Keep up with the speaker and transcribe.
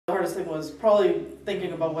hardest thing was probably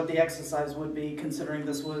thinking about what the exercise would be, considering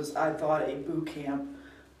this was, I thought, a boot camp,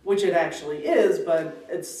 which it actually is, but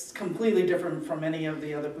it's completely different from any of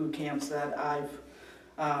the other boot camps that I've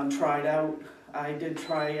tried out. I did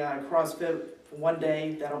try CrossFit for one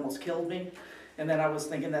day, that almost killed me, and then I was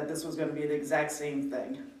thinking that this was going to be the exact same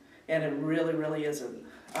thing, and it really, really isn't.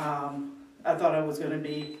 I thought I was going to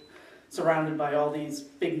be surrounded by all these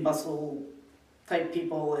big muscle type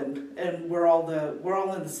people, and we're all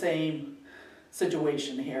in the same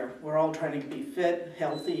situation here. We're all trying to be fit,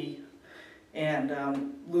 healthy,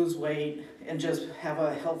 and lose weight, and just have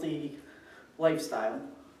a healthy lifestyle.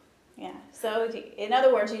 Yeah. So in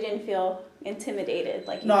other words, you didn't feel intimidated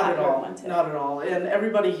like you Not thought at you were all. going to. Not at all. And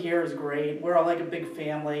everybody here is great. We're all like a big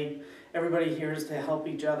family. Everybody here is to help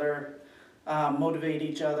each other, motivate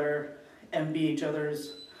each other, and be each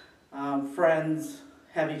other's friends,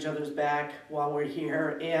 have each other's back while we're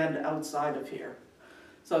here and outside of here.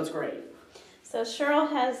 So it's great. So Sheryl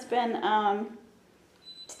has been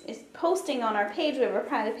is posting on our page. We have a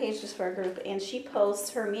private page just for our group, and she posts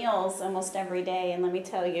her meals almost every day. And let me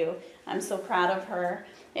tell you, I'm so proud of her.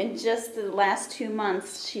 In just the last 2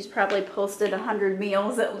 months, she's probably posted 100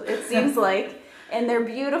 meals, it seems like. And they're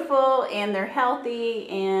beautiful, and they're healthy,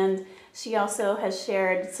 and she also has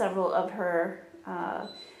shared several of her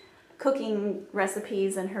cooking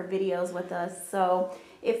recipes and her videos with us. So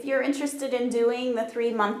if you're interested in doing the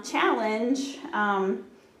 3-month challenge,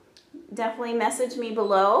 definitely message me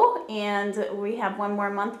below, and we have 1 more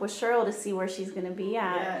month with Sheryl to see where she's going to be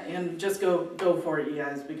at. Yeah, and just go for it, you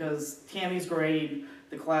guys, because Tammy's great,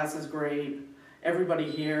 the class is great, everybody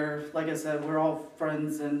here, like I said, we're all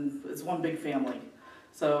friends, and it's one big family.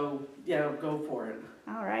 So, yeah, go for it.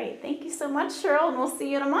 All right. Thank you so much, Sheryl, and we'll see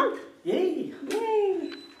you in a month. Yay!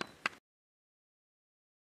 Yay!